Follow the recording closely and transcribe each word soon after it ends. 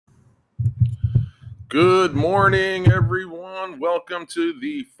Good morning, everyone. Welcome to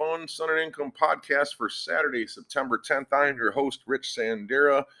the Fun Sun and Income podcast for Saturday, September 10th. I'm your host, Rich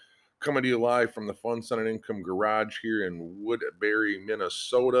Sandera, coming to you live from the Fun Sun and Income garage here in Woodbury,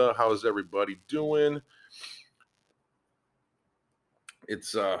 Minnesota. How's everybody doing?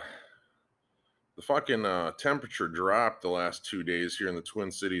 It's the fucking temperature dropped the last 2 days here in the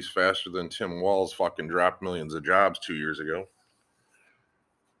Twin Cities faster than Tim Walz fucking dropped millions of jobs 2 years ago.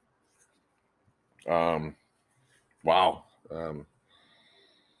 Wow. I'm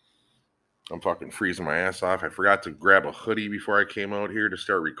fucking freezing my ass off. I forgot to grab a hoodie before I came out here to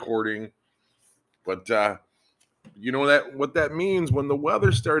start recording. But you know what that means when the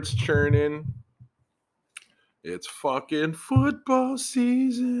weather starts churning? It's fucking football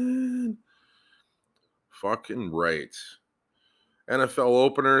season. Fucking right. NFL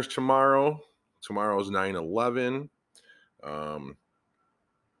openers tomorrow. Tomorrow's 9/11.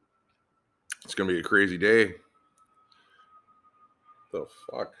 It's going to be a crazy day. The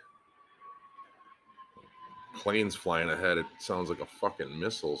fuck? Planes flying ahead. It sounds like a fucking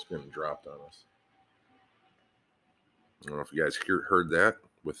missile's getting dropped on us. I don't know if you guys heard that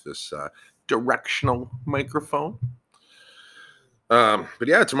with this directional microphone. But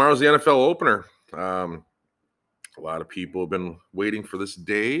yeah, tomorrow's the NFL opener. A lot of people have been waiting for this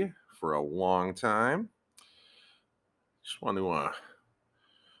day for a long time. Just want to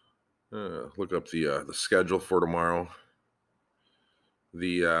look up the schedule for tomorrow.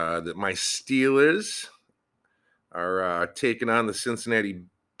 My Steelers are taking on the Cincinnati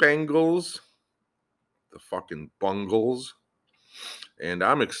Bengals, the fucking Bungles. And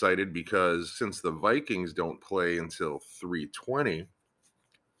I'm excited because since the Vikings don't play until 3:20,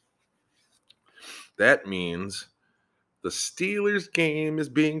 that means the Steelers game is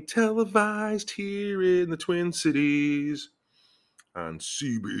being televised here in the Twin Cities on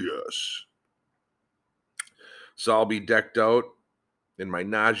CBS. So I'll be decked out in my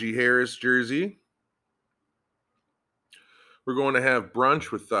Najee Harris jersey. We're going to have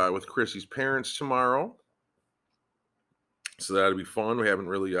brunch with Chrissy's parents tomorrow. So that'll be fun. We haven't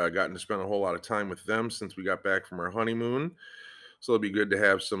really gotten to spend a whole lot of time with them since we got back from our honeymoon. So it'll be good to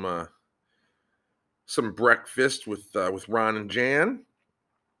have some breakfast with Ron and Jan.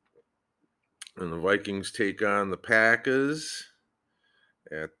 And the Vikings take on the Packers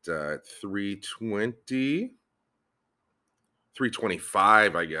at 3:20.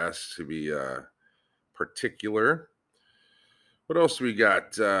 3:25, I guess, to be particular. What else we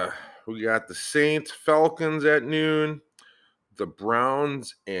got? We got the Saints, Falcons at noon. The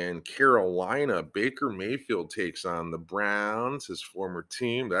Browns and Carolina. Baker Mayfield takes on the Browns, his former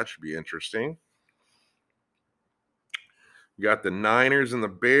team. That should be interesting. We got the Niners and the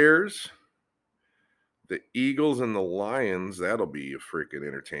Bears. The Eagles and the Lions. That'll be a freaking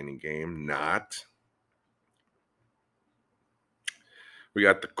entertaining game. Not. We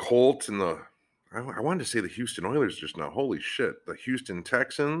got the Colts and I wanted to say the Houston Oilers just now. Holy shit. The Houston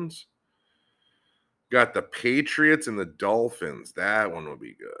Texans. Got the Patriots and the Dolphins. That one will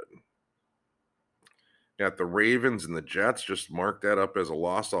be good. Got the Ravens and the Jets. Just mark that up as a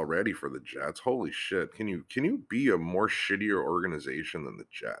loss already for the Jets. Holy shit. Can you be a more shittier organization than the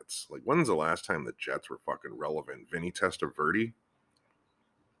Jets? Like, when's the last time the Jets were fucking relevant? Vinny Testaverde?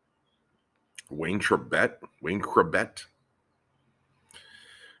 Wayne Krabet?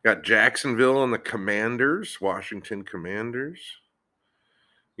 Got Jacksonville and the Commanders, Washington Commanders.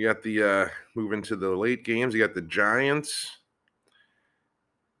 You got the moving to the late games. You got the Giants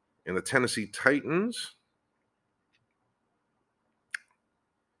and the Tennessee Titans.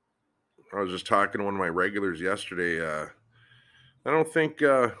 I was just talking to one of my regulars yesterday. I don't think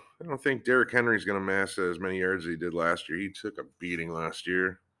Derrick Henry's going to amass as many yards as he did last year. He took a beating last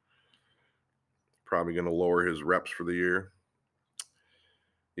year. Probably going to lower his reps for the year.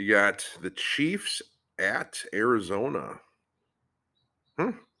 You got the Chiefs at Arizona.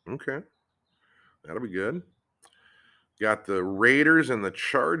 Okay. That'll be good. Got the Raiders and the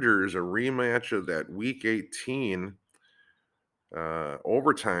Chargers, a rematch of that Week 18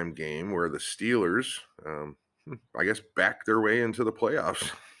 overtime game where the Steelers, I guess, backed their way into the playoffs.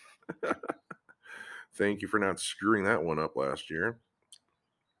 Thank you for not screwing that one up last year.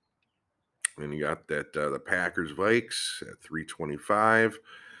 And you got that the Packers Vikes at 3:25.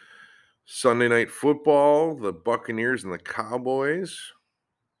 Sunday Night Football, the Buccaneers and the Cowboys.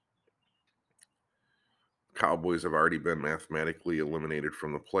 Cowboys have already been mathematically eliminated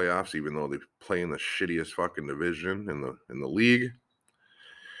from the playoffs, even though they play in the shittiest fucking division in the league.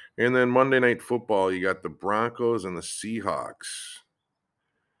 And then Monday Night Football, you got the Broncos and the Seahawks.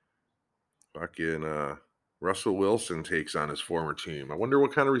 Fucking Russell Wilson takes on his former team. I wonder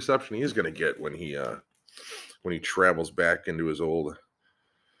what kind of reception he's going to get when he travels back into his old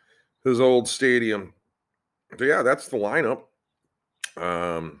stadium. So yeah, that's the lineup.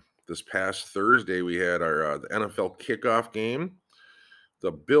 This past Thursday we had our the NFL kickoff game.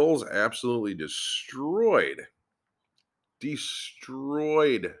 The Bills absolutely destroyed the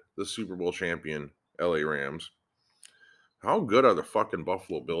Super Bowl champion LA Rams. How good are the fucking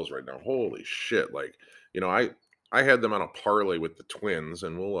Buffalo Bills right now? Holy shit! Like, I had them on a parlay with the Twins,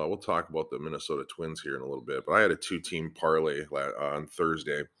 and we'll talk about the Minnesota Twins here in a little bit. But I had a 2-team parlay on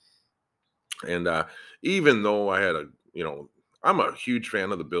Thursday, and even though I had I'm a huge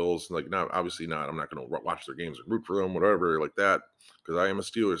fan of the Bills. Like, not obviously not. I'm not going to watch their games and root for them, whatever like that, because I am a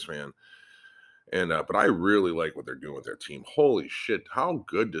Steelers fan. And but I really like what they're doing with their team. Holy shit, how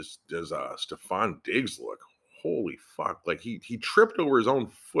good does Stephon Diggs look? Holy fuck! Like he tripped over his own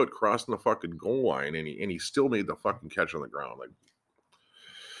foot crossing the fucking goal line, and he still made the fucking catch on the ground. Like,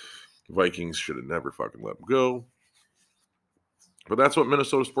 Vikings should have never fucking let him go. But that's what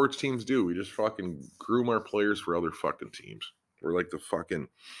Minnesota sports teams do. We just fucking groom our players for other fucking teams. We're like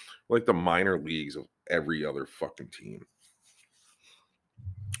the minor leagues of every other fucking team.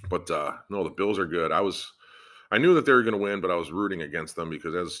 But no, the Bills are good. I knew that they were going to win, but I was rooting against them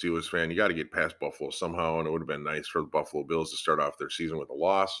because as a Steelers fan, you got to get past Buffalo somehow, and it would have been nice for the Buffalo Bills to start off their season with a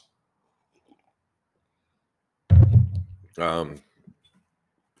loss. Yeah,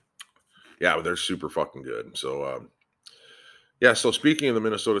 but they're super fucking good. So, yeah, so speaking of the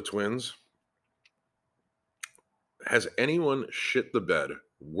Minnesota Twins, has anyone shit the bed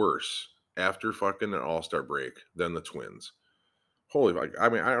worse after fucking an All-Star break than the Twins? Holy fuck. I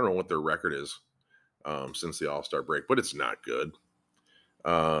mean, I don't know what their record is since the All-Star break, but it's not good.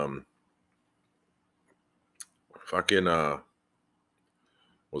 Fucking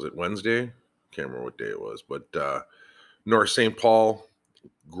was it Wednesday? Can't remember what day it was, but North St. Paul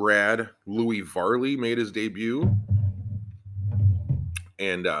grad Louis Varley made his debut,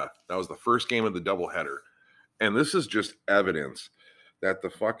 and that was the first game of the doubleheader. And this is just evidence that the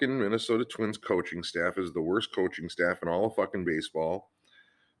fucking Minnesota Twins coaching staff is the worst coaching staff in all of fucking baseball.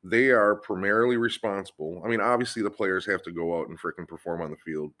 They are primarily responsible. I mean, obviously the players have to go out and freaking perform on the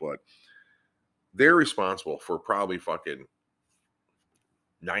field, but they're responsible for probably fucking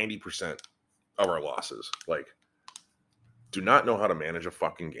 90% of our losses. Like, do not know how to manage a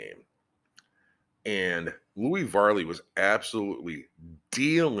fucking game. And Louis Varley was absolutely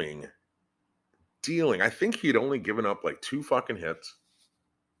dealing. I think he had only given up like 2 fucking hits,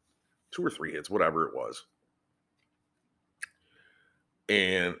 2 or 3 hits, whatever it was.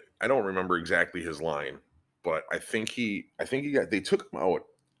 And I don't remember exactly his line, but I think they took him out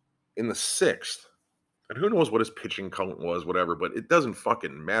in the 6th. And who knows what his pitching count was, whatever, but it doesn't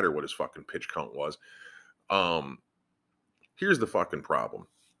fucking matter what his fucking pitch count was. Here's the fucking problem.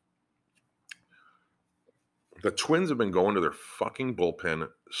 The Twins have been going to their fucking bullpen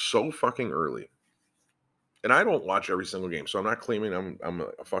so fucking early. And I don't watch every single game, so I'm not claiming I'm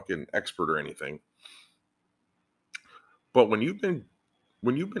a fucking expert or anything. But when you've been,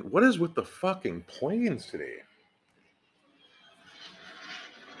 what is with the fucking planes today?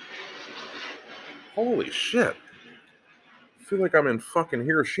 Holy shit. I feel like I'm in fucking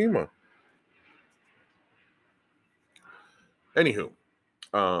Hiroshima. Anywho,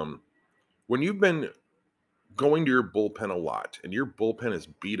 when you've been going to your bullpen a lot and your bullpen is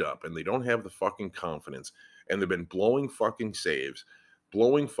beat up and they don't have the fucking confidence and they've been blowing fucking saves,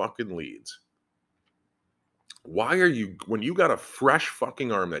 blowing fucking leads, why are you, when you got a fresh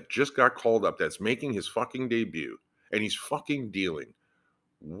fucking arm that just got called up that's making his fucking debut and he's fucking dealing,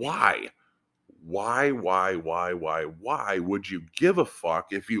 why would you give a fuck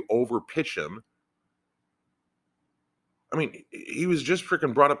if you overpitch him? I mean, he was just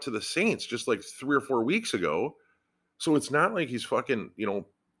freaking brought up to the Saints just like 3 or 4 weeks ago. So it's not like he's fucking,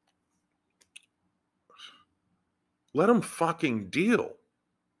 let him fucking deal.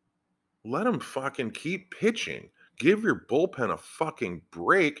 Let him fucking keep pitching. Give your bullpen a fucking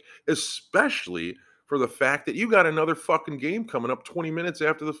break, especially for the fact that you got another fucking game coming up 20 minutes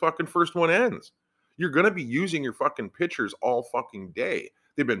after the fucking first one ends. You're going to be using your fucking pitchers all fucking day.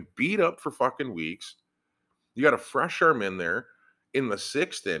 They've been beat up for fucking weeks. You got a fresh arm in there in the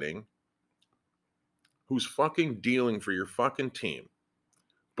 6th inning who's fucking dealing for your fucking team.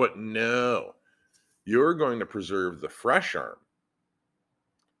 But no, you're going to preserve the fresh arm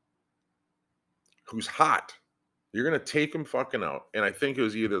who's hot. You're going to take him fucking out. And I think it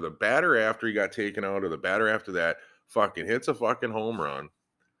was either the batter after he got taken out or the batter after that fucking hits a fucking home run.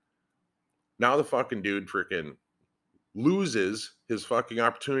 Now the fucking dude freaking loses his fucking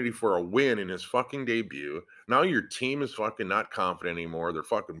opportunity for a win in his fucking debut. Now your team is fucking not confident anymore. They're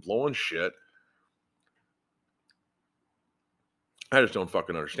fucking blowing shit. I just don't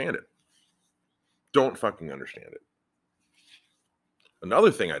fucking understand it. Don't fucking understand it.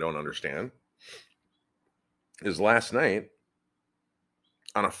 Another thing I don't understand is last night,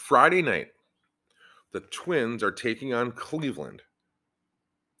 on a Friday night, the Twins are taking on Cleveland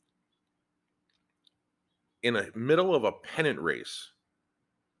in the middle of a pennant race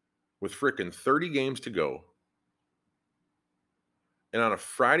with frickin' 30 games to go. And on a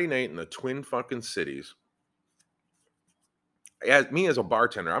Friday night in the Twin fucking cities, as a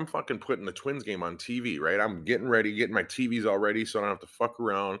bartender, I'm fucking putting the Twins game on TV, right? I'm getting ready, getting my TVs all ready so I don't have to fuck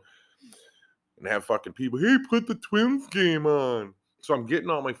around and have fucking people, hey, put the Twins game on. So I'm getting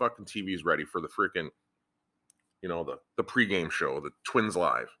all my fucking TVs ready for the freaking, the pregame show, the Twins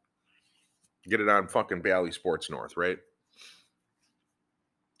Live. Get it on fucking Bally Sports North, right?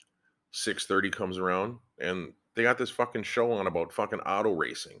 6:30 comes around and they got this fucking show on about fucking auto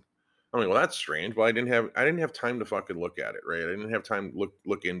racing. I'm like, well, that's strange. Well, I didn't have time to fucking look at it, right? I didn't have time to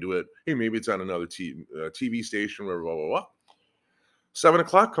look into it. Hey, maybe it's on another TV station, blah, blah, blah, blah. 7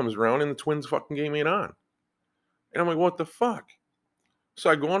 o'clock comes around and the Twins fucking game ain't on. And I'm like, what the fuck? So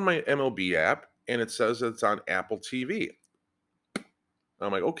I go on my MLB app and it says it's on Apple TV.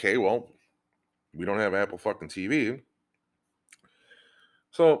 I'm like, okay, well, we don't have Apple fucking TV.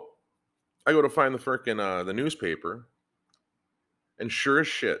 So I go to find the freaking the newspaper, and sure as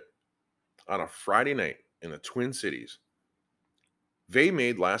shit, on a Friday night in the Twin Cities, they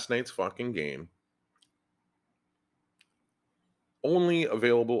made last night's fucking game only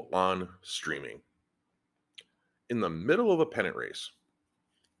available on streaming in the middle of a pennant race.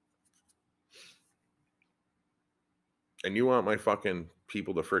 And you want my fucking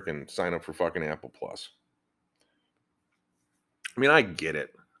people to freaking sign up for fucking Apple Plus. I mean, I get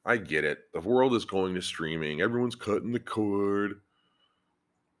it. I get it. The world is going to streaming. Everyone's cutting the cord.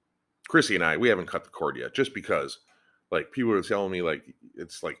 Chrissy and I, we haven't cut the cord yet, just because, like, people are telling me, like,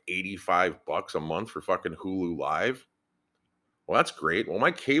 it's like $85 a month for fucking Hulu Live. Well, that's great. Well,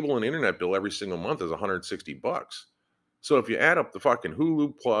 my cable and internet bill every single month is $160. So if you add up the fucking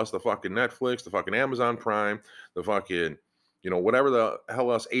Hulu Plus, the fucking Netflix, the fucking Amazon Prime, the fucking, whatever the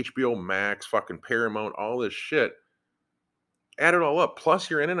hell else, HBO Max, fucking Paramount, all this shit, add it all up, plus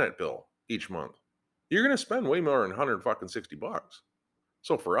your internet bill each month, you're going to spend way more than 100 fucking $60.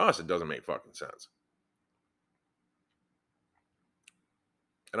 So for us, it doesn't make fucking sense.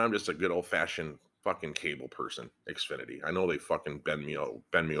 And I'm just a good old fashioned fucking cable person, Xfinity. I know they fucking bend me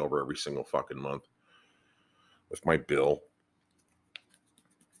over every single fucking month with my bill,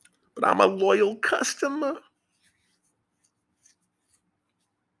 but I'm a loyal customer.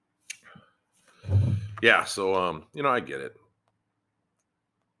 Yeah, so I get it.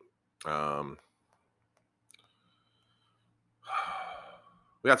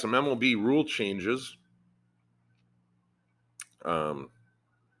 We got some MLB rule changes.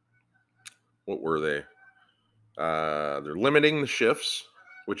 What were they? They're limiting the shifts,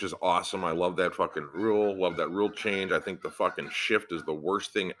 which is awesome. I love that fucking rule. Love that rule change. I think the fucking shift is the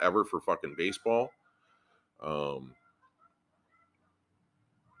worst thing ever for fucking baseball.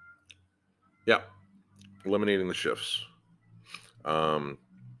 Yeah, eliminating the shifts.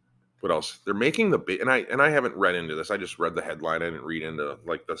 What else? They're making and I haven't read into this. I just read the headline. I didn't read into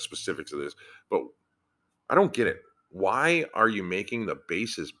like the specifics of this, but I don't get it. Why are you making the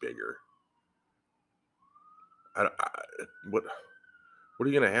bases bigger? What are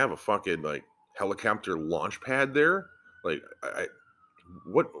you gonna have, a fucking like helicopter launch pad there? Like,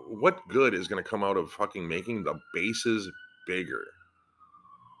 what good is gonna come out of fucking making the bases bigger?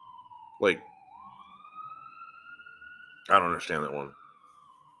 Like, I don't understand that one.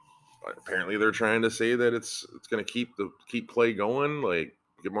 But apparently, they're trying to say that it's gonna keep play going, like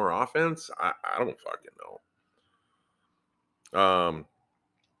get more offense. I don't fucking know.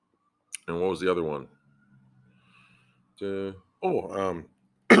 And what was the other one? What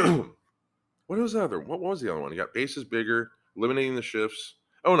was the other? What was the other one? You got bases bigger, eliminating the shifts.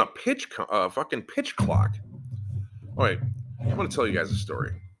 Oh, and a fucking pitch clock. All right, I'm gonna tell you guys a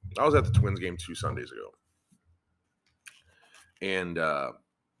story. I was at the Twins game 2 Sundays ago, and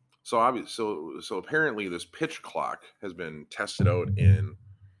so apparently this pitch clock has been tested out in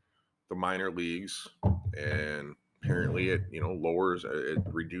the minor leagues, and apparently it lowers, it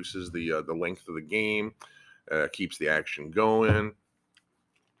reduces the length of the game, keeps the action going.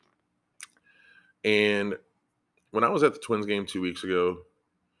 And when I was at the Twins game 2 weeks ago,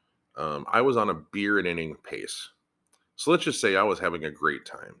 I was on a beer and inning pace. So let's just say I was having a great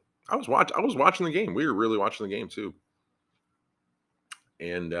time. I was watching the game. We were really watching the game too.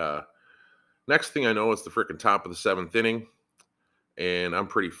 And next thing I know, it's the freaking top of the 7th inning, and I'm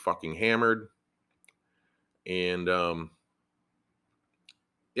pretty fucking hammered. And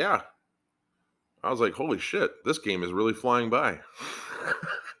yeah, I was like, holy shit, this game is really flying by.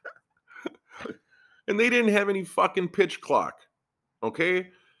 And they didn't have any fucking pitch clock. Okay.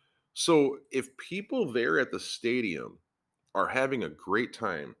 So if people there at the stadium are having a great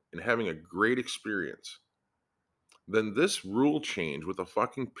time and having a great experience, then this rule change with a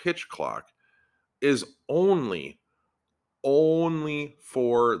fucking pitch clock is only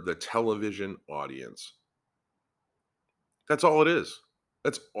for the television audience. That's all it is.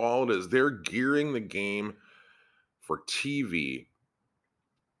 That's all it is. They're gearing the game for TV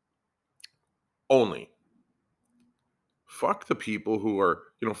only. Fuck the people who are,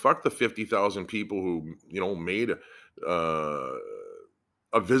 fuck the 50,000 people who, made uh,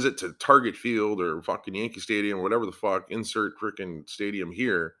 a visit to Target Field or fucking Yankee Stadium or whatever the fuck, insert freaking stadium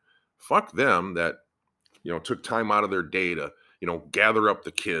here. Fuck them that, took time out of their day to, gather up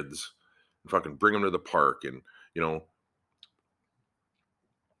the kids and fucking bring them to the park and, you know,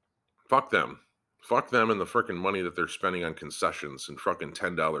 fuck them. Fuck them and the freaking money that they're spending on concessions and fucking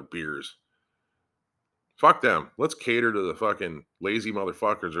 $10 beers. Fuck them. Let's cater to the fucking lazy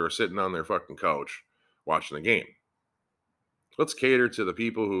motherfuckers who are sitting on their fucking couch watching the game. Let's cater to the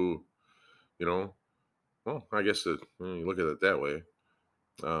people who, well, I guess you look at it that way.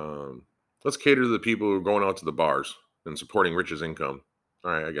 Let's cater to the people who are going out to the bars and supporting Rich's income.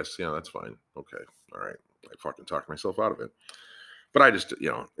 All right, I guess, that's fine. Okay. All right. I fucking talked myself out of it. But I just,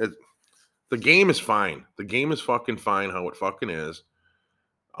 the game is fine. The game is fucking fine how it fucking is.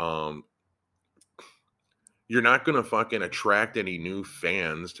 You're not going to fucking attract any new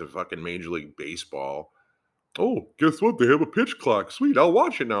fans to fucking Major League Baseball. Oh, guess what? They have a pitch clock. Sweet, I'll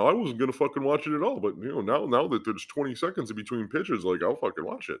watch it now. I wasn't gonna fucking watch it at all, but now that there's 20 seconds in between pitches, like I'll fucking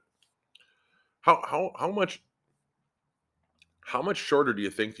watch it. How much shorter do you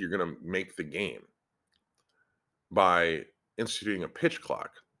think you're gonna make the game by instituting a pitch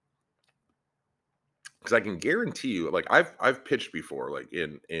clock? Because I can guarantee you, like I've pitched before, like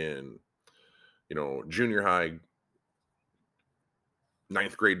in junior high,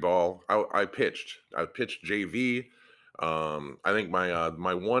 ninth grade ball. I pitched. I pitched JV. I think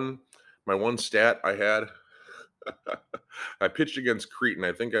my one stat I had, I pitched against Cretan.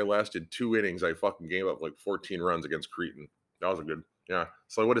 I think I lasted 2 innings. I fucking gave up like 14 runs against Cretan. That was a good, yeah.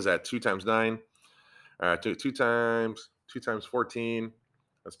 So what is that? 2 times 9. Two times 14.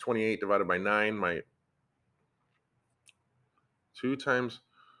 That's 28 divided by 9. My 2 times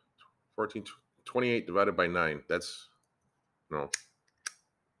 14, 28 divided by 9. That's no.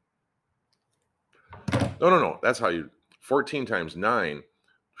 No. That's how you 14 times 9.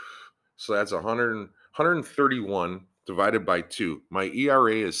 So that's 131 divided by 2. My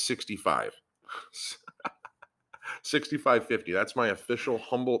ERA is 65. 65.50. That's my official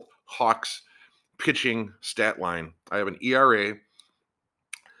Humboldt Hawks pitching stat line. I have an ERA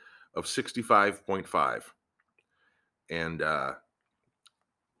of 65.5. And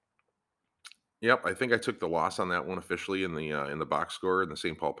yep, I think I took the loss on that one officially in the box score in the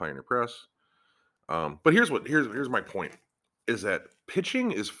St. Paul Pioneer Press. But here's my point is that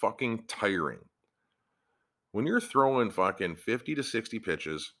pitching is fucking tiring. When you're throwing fucking 50 to 60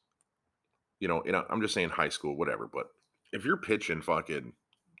 pitches, I'm just saying high school, whatever, but if you're pitching fucking,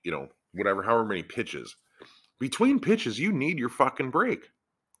 whatever, however many pitches, between pitches, you need your fucking break.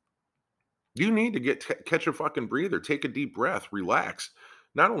 You need to catch a fucking breather, take a deep breath, relax.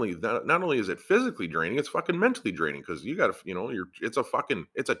 Not only is it physically draining, it's fucking mentally draining because you got to,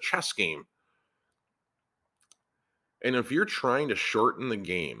 it's a chess game. And if you're trying to shorten the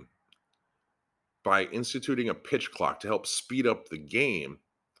game by instituting a pitch clock to help speed up the game,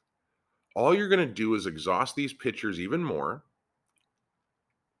 all you're going to do is exhaust these pitchers even more,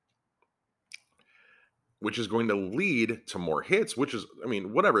 which is going to lead to more hits, which is,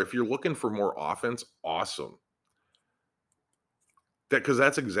 whatever. If you're looking for more offense, awesome. Because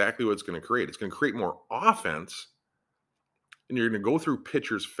that's exactly what it's going to create. It's going to create more offense, and you're going to go through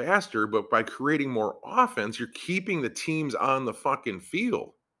pitchers faster, but by creating more offense, you're keeping the teams on the fucking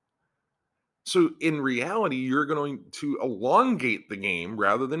field. So in reality, you're going to elongate the game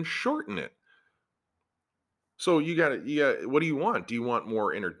rather than shorten it. So you got what do you want? Do you want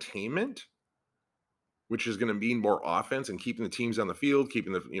more entertainment, which is going to mean more offense and keeping the teams on the field,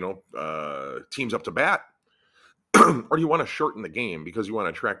 keeping the teams up to bat? Or do you want to shorten the game because you want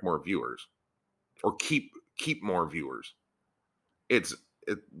to attract more viewers or keep more viewers?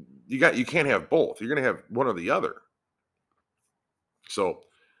 You can't have both. You're going to have one or the other. So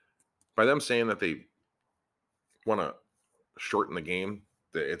by them saying that they want to shorten the game,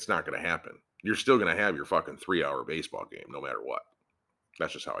 It's not going to happen. You're still going to have your fucking 3-hour baseball game no matter what.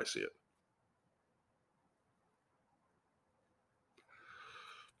 That's just how I see it.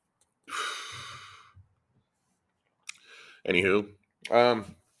 Anywho,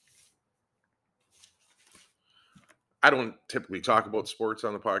 I don't typically talk about sports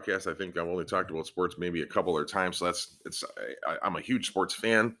on the podcast. I think I've only talked about sports maybe a couple of times. So I'm a huge sports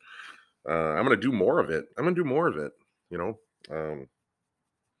fan. I'm going to do more of it. You know, um,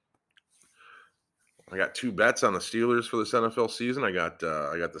 I got 2 bets on the Steelers for this NFL season. I got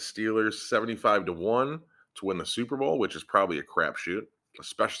the Steelers 75-1 to win the Super Bowl, which is probably a crapshoot,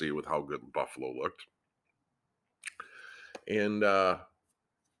 especially with how good Buffalo looked. And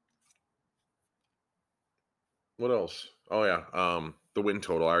what else? Oh yeah, the win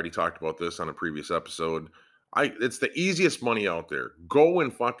total. I already talked about this on a previous episode. It's the easiest money out there. Go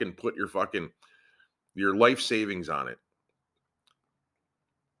and fucking put your life savings on it.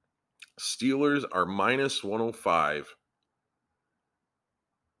 Steelers are minus 105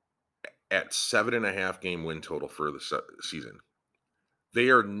 at 7.5 game win total for the season. They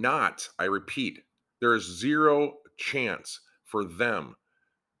are not, I repeat, there is zero chance for them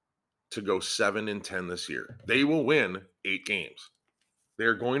to go 7-10 this year. They will win 8 games.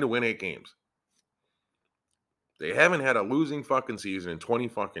 They're going to win 8 games. They haven't had a losing fucking season in 20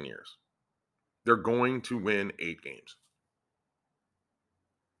 fucking years. They're going to win 8 games.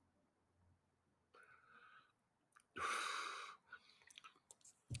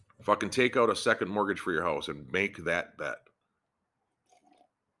 Fucking take out a second mortgage for your house and make that bet.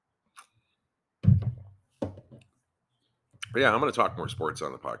 But yeah, I'm going to talk more sports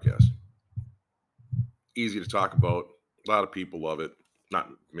on the podcast. Easy to talk about. A lot of people love it.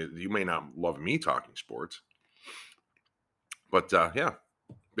 You may not love me talking sports, but yeah,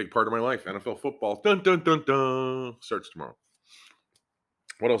 big part of my life. NFL football. Dun dun dun dun. Starts tomorrow.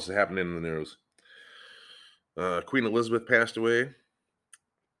 What else is happening in the news? Queen Elizabeth passed away,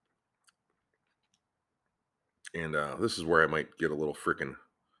 and this is where I might get a little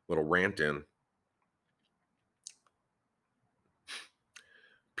rant in.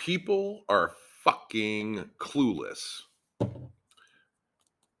 People are fucking clueless.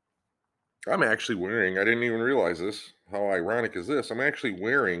 I'm actually wearing, I didn't even realize this. How ironic is this? I'm actually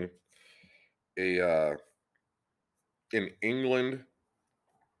wearing an England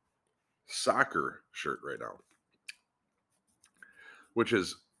soccer shirt right now, which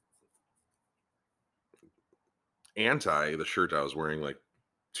is anti the shirt I was wearing like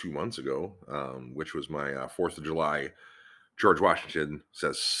 2 months ago, which was my 4th of July George Washington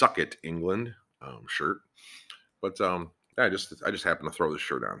says "Suck it, England" shirt. But I just happen to throw this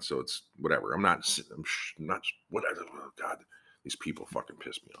shirt on, so it's whatever. I'm not whatever. Oh God, these people fucking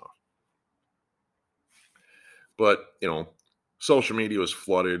piss me off. But social media was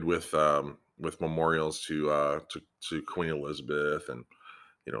flooded with memorials to Queen Elizabeth, and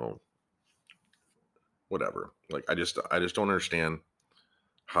whatever. Like I just don't understand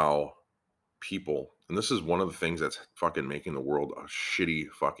how people, and this is one of the things that's fucking making the world a shitty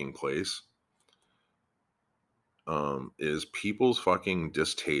fucking place, is people's fucking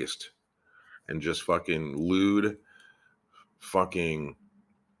distaste and just fucking lewd fucking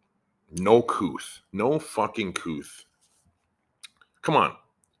no fucking couth. Come on.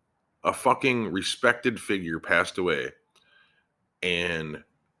 A fucking respected figure passed away, and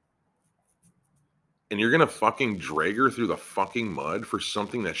you're gonna fucking drag her through the fucking mud for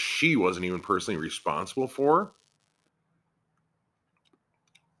something that she wasn't even personally responsible for?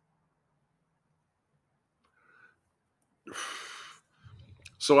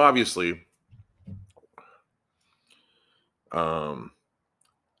 So obviously, the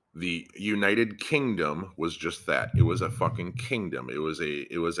United Kingdom was just that. It was a fucking kingdom. It was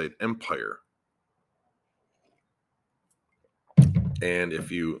an empire. And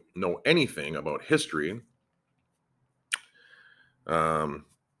if you know anything about history,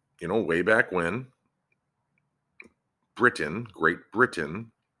 way back when, Great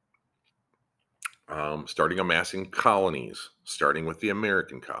Britain, starting amassing colonies, starting with the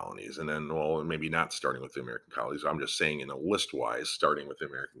American colonies, and then, well, maybe not starting with the American colonies. I'm just saying, list-wise, starting with the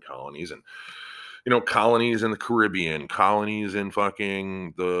American colonies, and colonies in the Caribbean, colonies in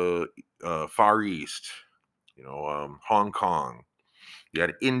fucking the Far East, Hong Kong. You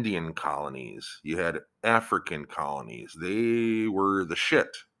had Indian colonies. You had African colonies. They were the shit.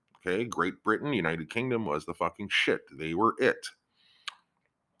 Okay, Great Britain, United Kingdom was the fucking shit. They were it.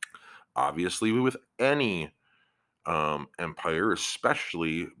 Obviously, with any empire,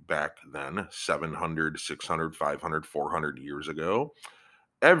 especially back then, 700, 600, 500, 400 years ago,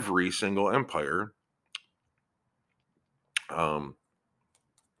 every single empire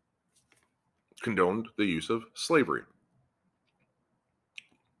condoned the use of slavery.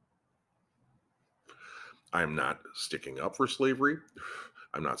 I am not sticking up for slavery.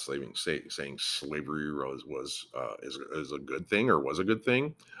 I'm not saying slavery is a good thing or was a good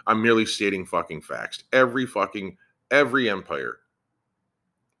thing. I'm merely stating fucking facts. Every empire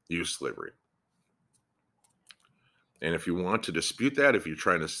used slavery. And if you want to dispute that, if you're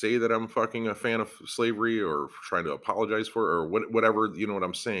trying to say that I'm fucking a fan of slavery or trying to apologize for it or whatever, you know what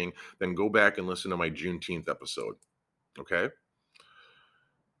I'm saying, then go back and listen to my Juneteenth episode. Okay?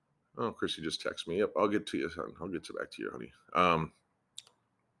 Oh, Chrissy just texted me. Yep, I'll get to you, son. I'll get to back to you, honey.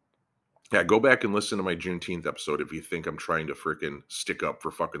 Yeah, go back and listen to my Juneteenth episode if you think I'm trying to freaking stick up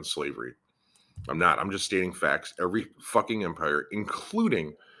for fucking slavery. I'm not. I'm just stating facts. Every fucking empire,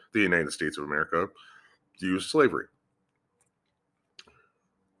 including the United States of America, used slavery.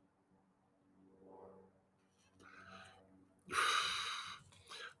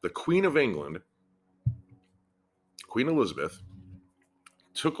 The Queen of England, Queen Elizabeth,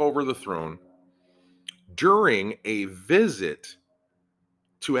 took over the throne during a visit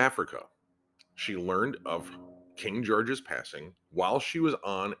to Africa. She learned of King George's passing while she was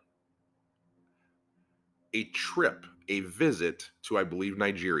on a trip, a visit to, I believe,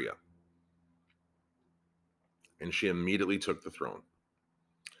 Nigeria. And she immediately took the throne.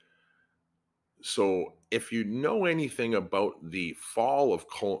 So, if you know anything about the fall of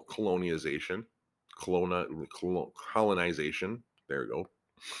colonization, there you go,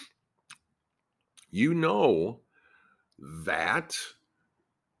 you know that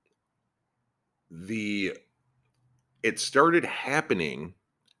it started happening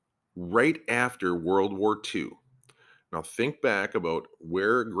right after World War II. Now think back about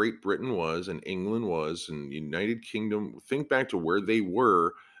where Great Britain was and England was and United Kingdom. Think back to where they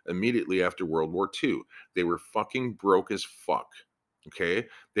were immediately after World War II. They were fucking broke as fuck. Okay?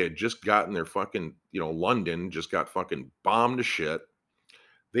 They had just gotten their fucking, London just got fucking bombed to shit.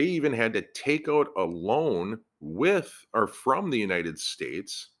 They even had to take out a loan with or from the United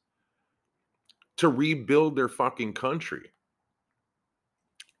States to rebuild their fucking country.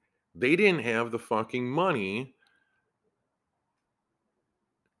 They didn't have the fucking money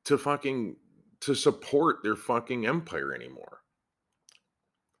to support their fucking empire anymore.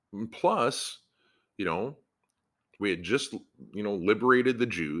 And plus, you know, we had just liberated the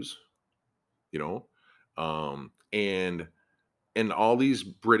Jews, you know, and all these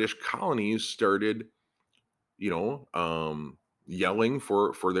British colonies started, yelling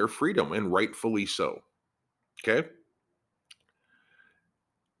for their freedom, and rightfully so. Okay,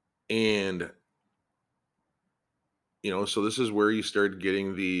 and so this is where you started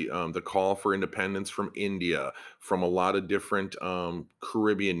getting the call for independence from India, from a lot of different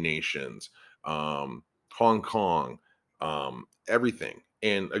Caribbean nations, Hong Kong, everything.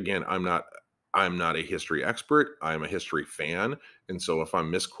 And again, I'm not a history expert. I'm a history fan, and so if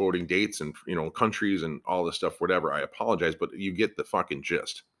I'm misquoting dates and countries and all this stuff, whatever, I apologize. But you get the fucking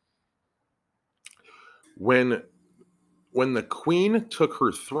gist. When the Queen took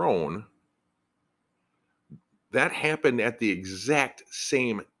her throne, that happened at the exact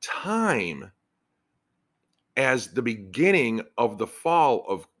same time as the beginning of the fall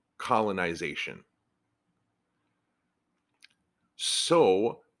of colonization.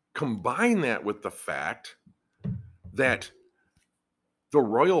 So combine that with the fact that the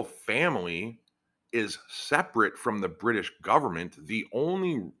royal family is separate from the British government.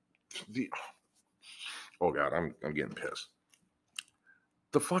 Oh God, I'm getting pissed.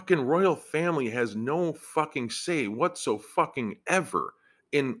 The fucking royal family has no fucking say whatsoever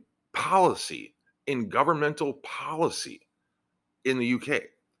in policy, in governmental policy in the UK.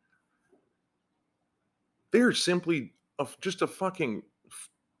 They're simply just a fucking,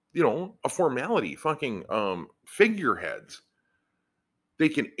 a formality, fucking figureheads. They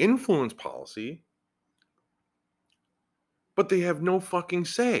can influence policy, but they have no fucking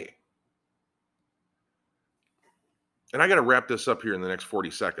say. And I got to wrap this up here in the next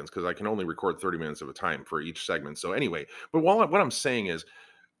 40 seconds because I can only record 30 minutes at a time for each segment. So anyway, but what I'm saying is,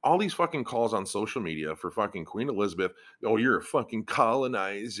 all these fucking calls on social media for fucking Queen Elizabeth, oh, you're a fucking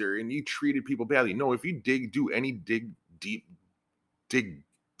colonizer and you treated people badly. No, if you do any deep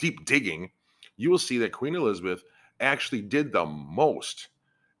digging, you will see that Queen Elizabeth actually did the most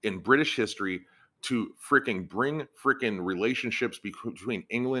in British history to freaking bring freaking relationships between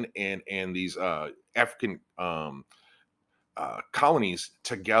England and these African colonies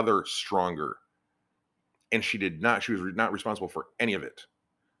together stronger. And she was not responsible for any of it.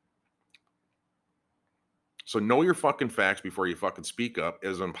 So know your fucking facts before you fucking speak up. It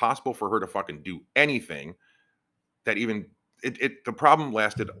is impossible for her to fucking do anything that even the problem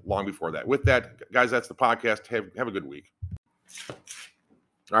lasted long before that. With that, guys, that's the podcast. Have a good week.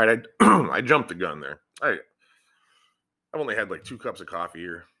 All right, I jumped the gun there. I've only had like 2 cups of coffee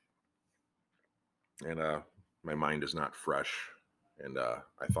here, and my mind is not fresh. And I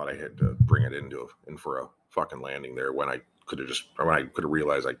thought I had to bring it in for a fucking landing there when I could have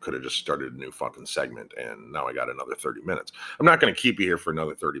realized I could have just started a new fucking segment, and now I got another 30 minutes. I'm not going to keep you here for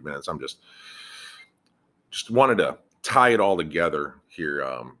another 30 minutes. I'm just wanted to tie it all together here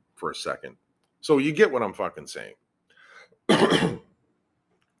for a second. So you get what I'm fucking saying.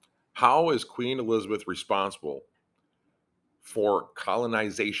 How is Queen Elizabeth responsible for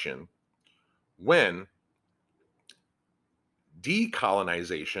colonization when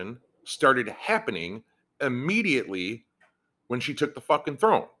decolonization started happening immediately when she took the fucking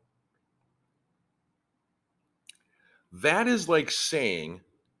throne? That is like saying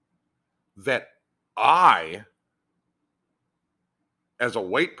that I, as a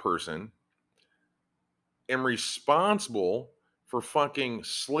white person, am responsible for fucking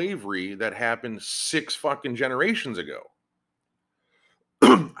slavery that happened 6 fucking generations ago.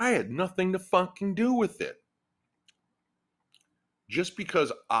 I had nothing to fucking do with it. Just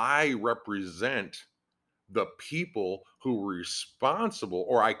because I represent the people who were responsible,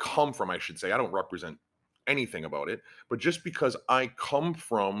 or I come from, I should say, I don't represent anything about it, but just because I come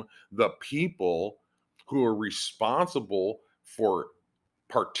from the people who are responsible for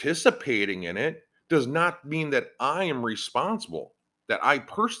participating in it does not mean that I am responsible, that I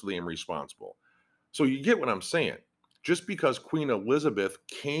personally am responsible. So you get what I'm saying. Just because Queen Elizabeth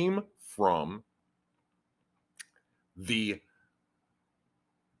came from the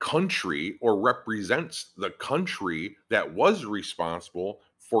country or represents the country that was responsible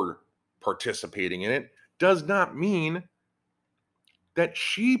for participating in it does not mean that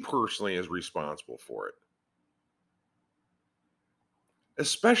she personally is responsible for it.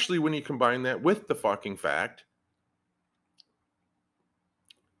 Especially when you combine that with the fucking fact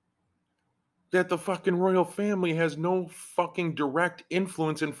that the fucking royal family has no fucking direct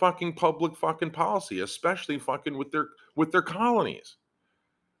influence in fucking public fucking policy, especially fucking with their colonies.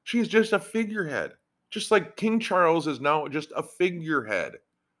 She is just a figurehead. Just like King Charles is now just a figurehead.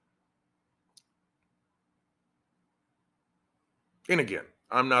 And again,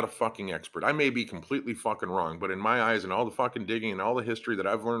 I'm not a fucking expert. I may be completely fucking wrong, but in my eyes and all the fucking digging and all the history that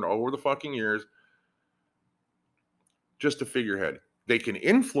I've learned over the fucking years, just a figurehead. They can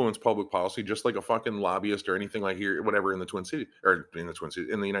influence public policy just like a fucking lobbyist or anything like here, whatever in the Twin Cities, or in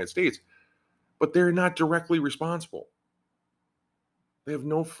the United States, but they're not directly responsible. They have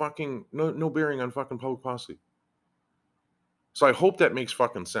no bearing on fucking public policy. So I hope that makes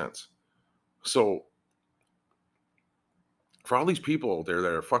fucking sense. So for all these people out there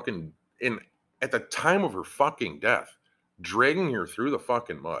that are fucking at the time of her fucking death, dragging her through the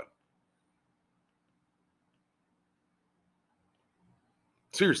fucking mud.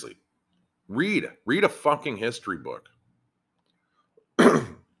 Seriously, read a fucking history book.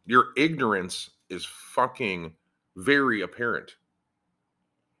 Your ignorance is fucking very apparent.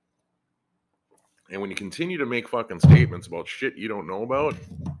 And when you continue to make fucking statements about shit you don't know about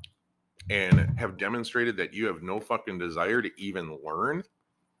and have demonstrated that you have no fucking desire to even learn,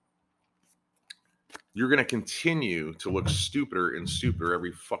 you're going to continue to look stupider and stupider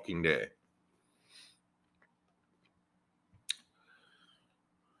every fucking day.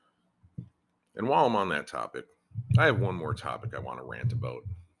 And while I'm on that topic, I have one more topic I want to rant about.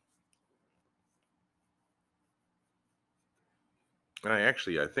 And I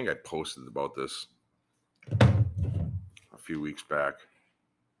think I posted about this a few weeks back.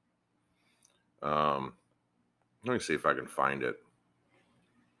 Let me see if I can find it.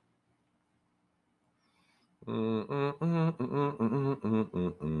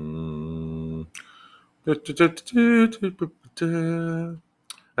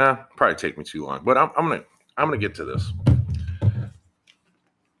 Probably take me too long, but I'm gonna get to this.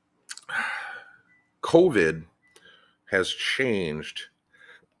 COVID has changed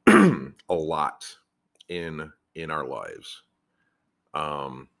a lot in our lives.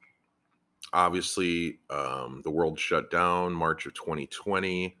 Obviously, the world shut down March of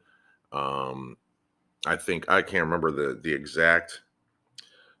 2020. I think I can't remember the exact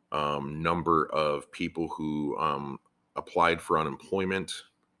number of people who applied for unemployment,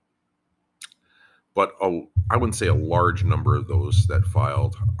 but I wouldn't say a large number of those that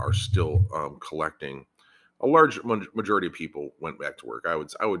filed are still collecting. A large majority of people went back to work. I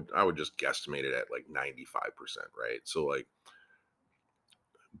would just guesstimate it at like 95%, right? So like,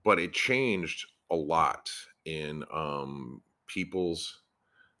 but it changed a lot in people's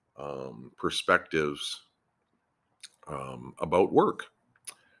perspectives about work.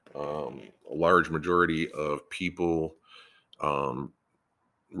 A large majority of people um,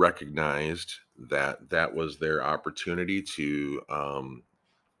 recognized that that was their opportunity to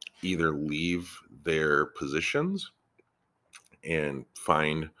either leave their positions and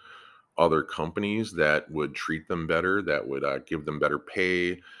find other companies that would treat them better, that would give them better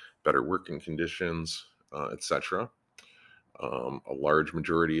pay, better working conditions, etc. A large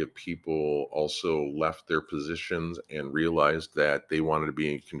majority of people also left their positions and realized that they wanted to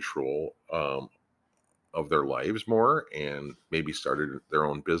be in control of their lives more and maybe started their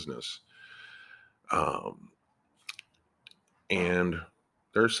own business. Um, and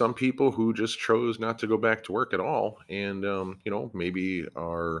there's some people who just chose not to go back to work at all, and maybe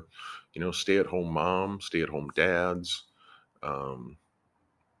are stay-at-home moms, stay-at-home dads, um,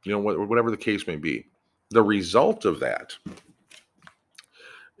 whatever the case may be. The result of that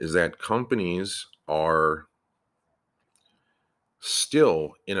is that companies are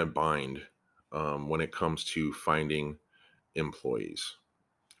still in a bind when it comes to finding employees.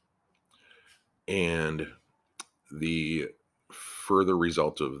 And the further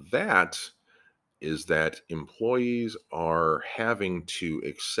result of that is that employees are having to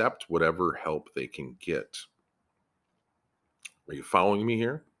accept whatever help they can get. Are you following me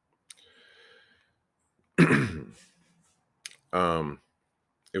here? um,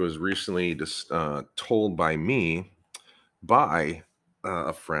 it was recently just told by me by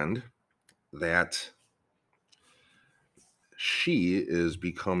a friend that she is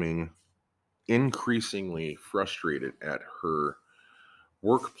becoming increasingly frustrated at her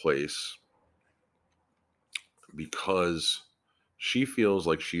workplace because she feels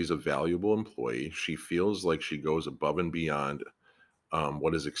like she's a valuable employee. She feels like she goes above and beyond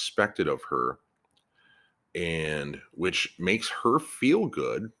what is expected of her, and which makes her feel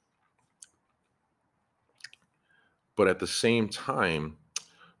good. But at the same time,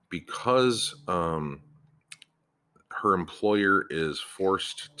 because her employer is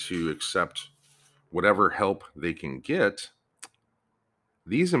forced to accept whatever help they can get,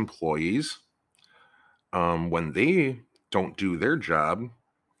 these employees, when they don't do their job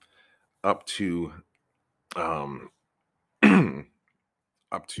up to um,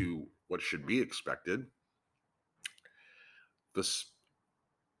 up to what should be expected, the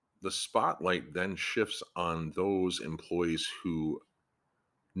the spotlight then shifts on those employees who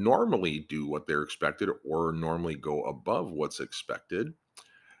normally do what they're expected or normally go above what's expected.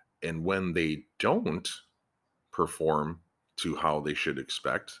 And when they don't perform to how they should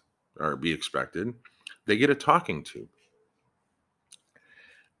expect or be expected, they get a talking to.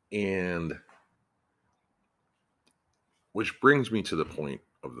 And which brings me to the point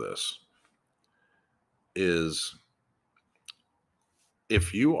of this is,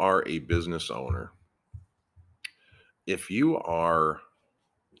 if you are a business owner, if you are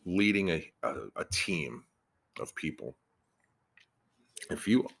leading a team of people, if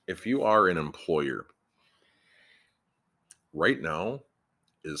you are an employer, right now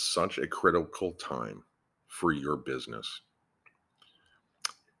is such a critical time for your business.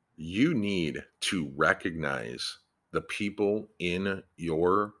 You need to recognize the people in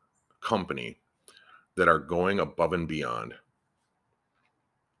your company that are going above and beyond.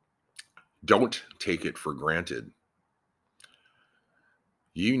 Don't take it for granted.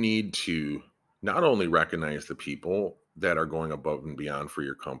 You need to not only recognize the people that are going above and beyond for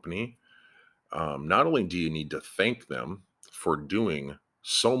your company, not only do you need to thank them for doing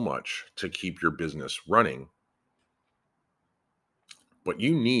so much to keep your business running, but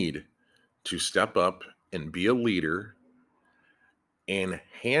you need to step up and be a leader and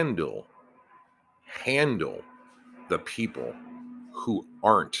handle the people who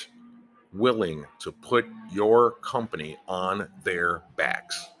aren't willing to put your company on their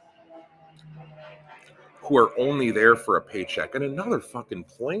backs, who are only there for a paycheck. And another fucking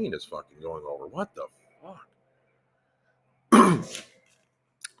plane is fucking going over. What the fuck?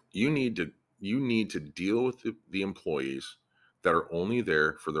 you need to you need to deal with the employees that are only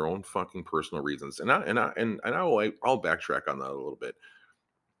there for their own fucking personal reasons. I'll backtrack on that a little bit.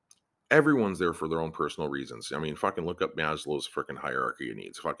 Everyone's there for their own personal reasons. I mean, fucking look up Maslow's freaking hierarchy of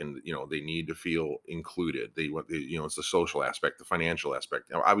needs. Fucking, they need to feel included. It's the social aspect, the financial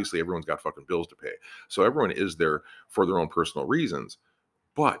aspect. Now, obviously, everyone's got fucking bills to pay. So everyone is there for their own personal reasons.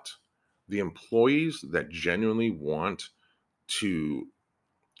 But the employees that genuinely want to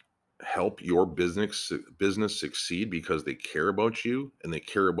help your business succeed because they care about you and they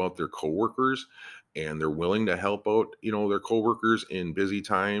care about their coworkers, and they're willing to help out their coworkers in busy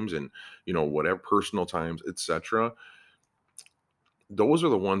times and whatever personal times, etc. Those are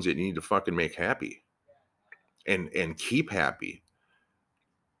the ones that you need to fucking make happy. and keep happy.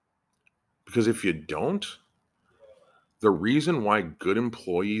 Because if you don't, the reason why good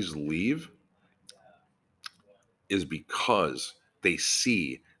employees leave is because they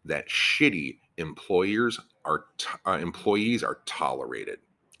see that shitty employees are tolerated.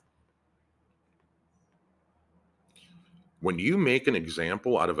 When you make an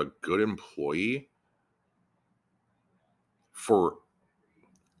example out of a good employee for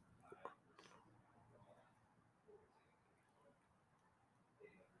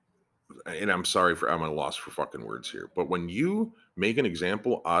and I'm sorry for I'm at a loss for fucking words here, but when you make an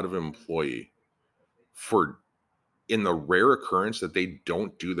example out of an employee for in the rare occurrence that they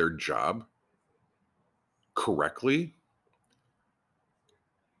don't do their job correctly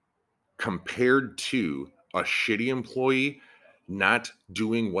compared to a shitty employee not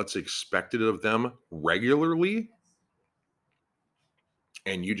doing what's expected of them regularly,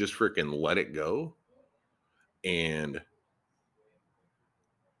 and you just freaking let it go, and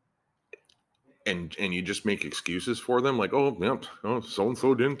and you just make excuses for them like, oh yep, oh, so and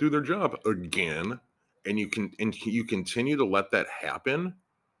so didn't do their job again, and you continue to let that happen.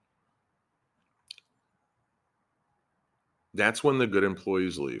 That's when the good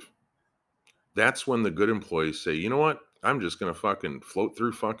employees leave. That's when the good employees say, you know what, I'm just going to fucking float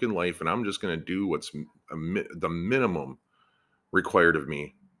through fucking life, and I'm just going to do what's the minimum required of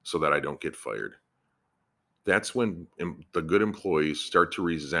me so that I don't get fired. That's when the good employees start to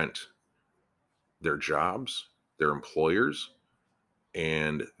resent their jobs, their employers,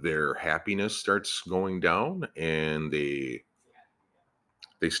 and their happiness starts going down, and they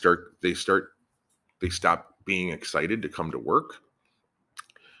start they stop being excited to come to work.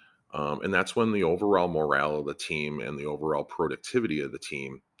 And that's when the overall morale of the team and the overall productivity of the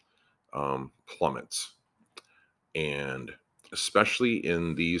team plummets. And especially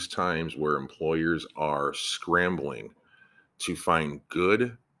in these times where employers are scrambling to find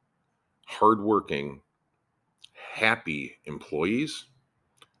good, hardworking, happy employees,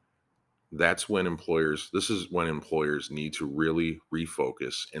 this is when employers need to really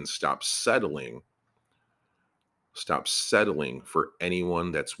refocus and stop settling for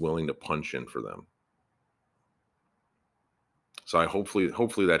anyone that's willing to punch in for them. So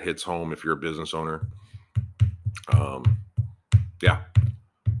hopefully that hits home if you're a business owner. Um, yeah,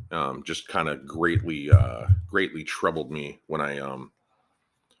 just kind of greatly troubled me when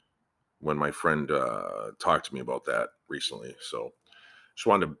my friend talked to me about that recently. So just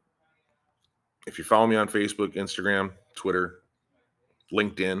wanted to, if you follow me on Facebook, Instagram, Twitter,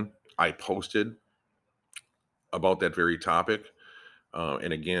 LinkedIn, I posted about that very topic.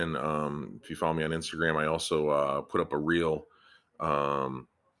 And again, if you follow me on Instagram, I also put up a reel um,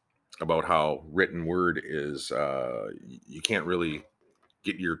 about how written word is you can't really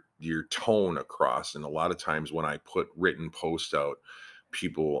get your tone across, and a lot of times when I put written posts out,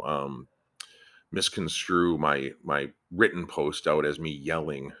 people misconstrue my written post out as me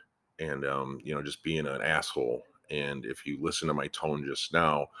yelling and just being an asshole. And if you listen to my tone just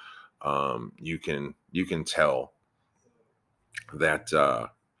now, you can tell that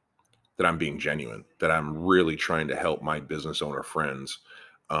that I'm being genuine, that I'm really trying to help my business owner friends,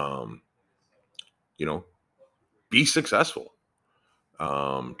 um, you know, be successful.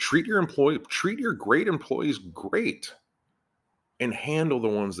 Treat your great employees great, and handle the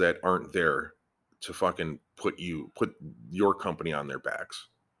ones that aren't there to fucking put your company on their backs.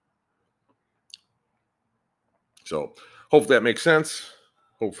 So hopefully that makes sense.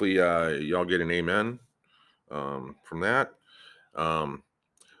 Hopefully y'all get an amen from that. Um,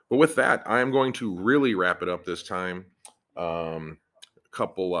 but with that, I'm going to really wrap it up this time.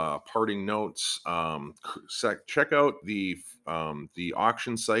 Couple parting notes. Check out the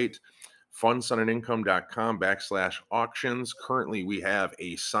auction site, funsonancome.com/auctions. Currently, we have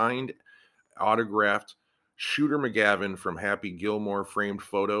a signed, autographed Shooter McGavin from Happy Gilmore framed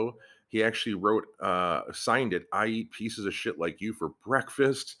photo. He actually signed it. I eat pieces of shit like you for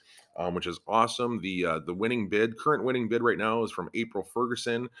breakfast, which is awesome. The current winning bid right now is from April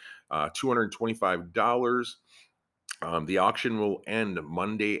Ferguson, $225. The auction will end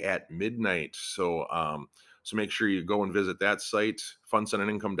Monday at midnight. So make sure you go and visit that site,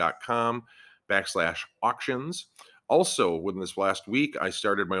 funsonancome.com/auctions. Also, within this last week, I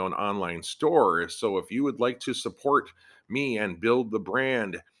started my own online store. So if you would like to support me and build the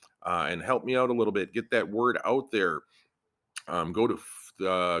brand and help me out a little bit, get that word out there, go to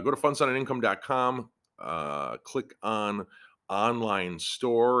funsonancome.com, click on online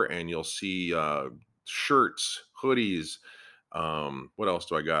store, and you'll see shirts, hoodies. What else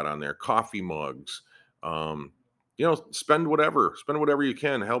do I got on there? Coffee mugs. Spend whatever you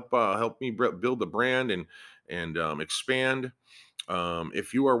can, help me build the brand, and expand.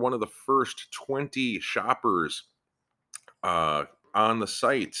 If you are one of the first 20 shoppers uh, on the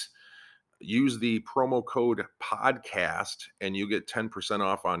site, use the promo code podcast and you get 10%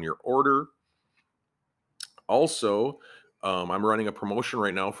 off on your order. Also, I'm running a promotion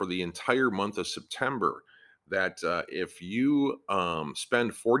right now for the entire month of September that if you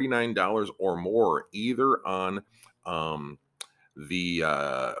spend $49 or more either on the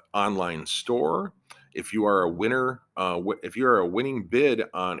online store, if you are a winner, if you are a winning bid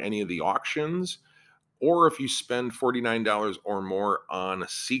on any of the auctions, or if you spend $49 or more on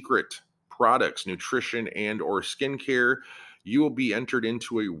secret products, nutrition and or skincare, you will be entered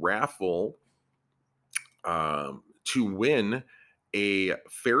into a raffle to win a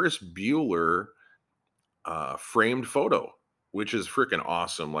Ferris Bueller framed photo, which is freaking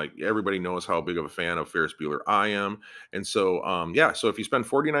awesome. Like everybody knows how big of a fan of Ferris Bueller I am, and so yeah. So if you spend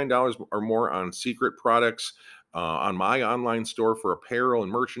 $49 or more on secret products on my online store for apparel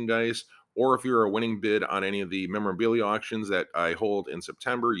and merchandise, or if you're a winning bid on any of the memorabilia auctions that I hold in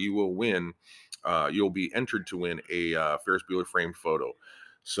September, you will win. You'll be entered to win a Ferris Bueller framed photo.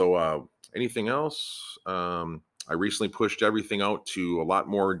 So anything else? I recently pushed everything out to a lot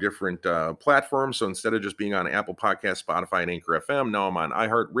more different platforms. So instead of just being on Apple Podcast, Spotify, and Anchor FM, now I'm on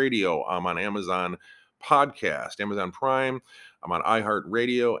iHeartRadio. I'm on Amazon Podcast, Amazon Prime. I'm on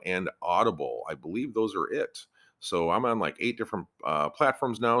iHeartRadio and Audible. I believe those are it. So I'm on like 8 different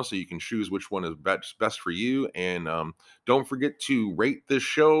platforms now, so you can choose which one is best for you. And don't forget to rate this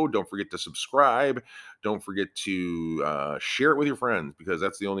show. Don't forget to subscribe. Don't forget to share it with your friends, because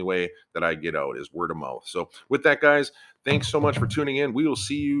that's the only way that I get out is word of mouth. So with that, guys, thanks so much for tuning in. We will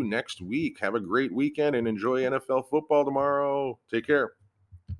see you next week. Have a great weekend and enjoy NFL football tomorrow. Take care.